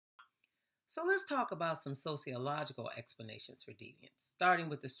So let's talk about some sociological explanations for deviance, starting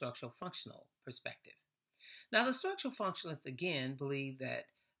with the structural functional perspective. Now, the structural functionalists again believe that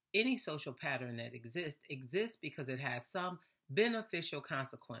any social pattern that exists because it has some beneficial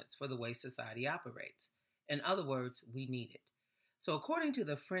consequence for the way society operates. In other words, we need it. So, according to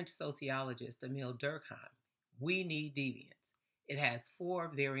the French sociologist Emile Durkheim, we need deviance. It has four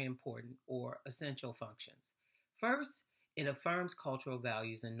very important or essential functions. First, it affirms cultural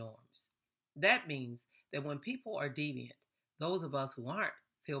values and norms. That means that when people are deviant, those of us who aren't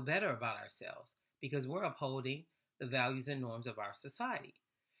feel better about ourselves because we're upholding the values and norms of our society.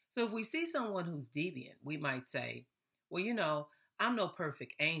 So if we see someone who's deviant, we might say, well, I'm no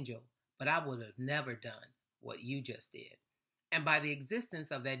perfect angel, but I would have never done what you just did. And by the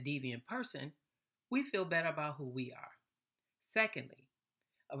existence of that deviant person, we feel better about who we are. Secondly,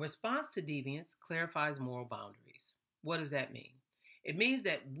 a response to deviance clarifies moral boundaries. What does that mean? It means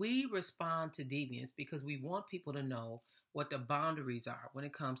that we respond to deviance because we want people to know what the boundaries are when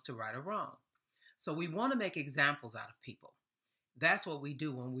it comes to right or wrong. So we want to make examples out of people. That's what we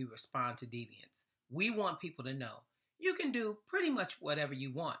do when we respond to deviance. We want people to know you can do pretty much whatever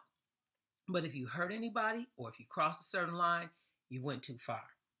you want. But if you hurt anybody or if you cross a certain line, you went too far.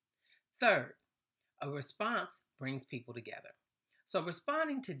 Third, a response brings people together. So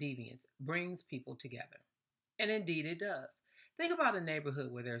responding to deviance brings people together. And indeed it does. Think about a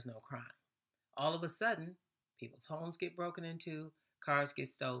neighborhood where there's no crime. All of a sudden, people's homes get broken into, cars get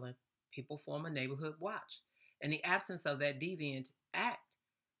stolen, people form a neighborhood watch. In the absence of that deviant act,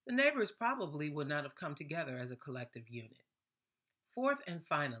 the neighbors probably would not have come together as a collective unit. Fourth and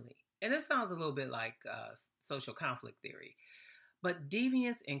finally, and this sounds a little bit like social conflict theory, but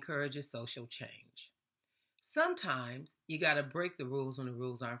deviance encourages social change. Sometimes you got to break the rules when the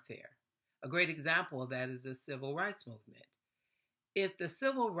rules aren't fair. A great example of that is the civil rights movement. If the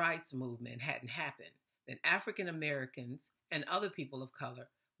civil rights movement hadn't happened, then African Americans and other people of color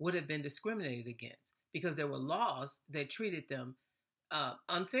would have been discriminated against because there were laws that treated them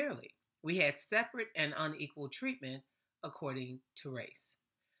unfairly. We had separate and unequal treatment according to race.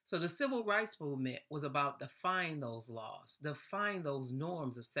 So the civil rights movement was about defying those laws, defying those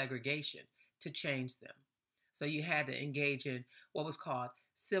norms of segregation to change them. So you had to engage in what was called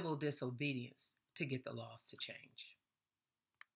civil disobedience to get the laws to change.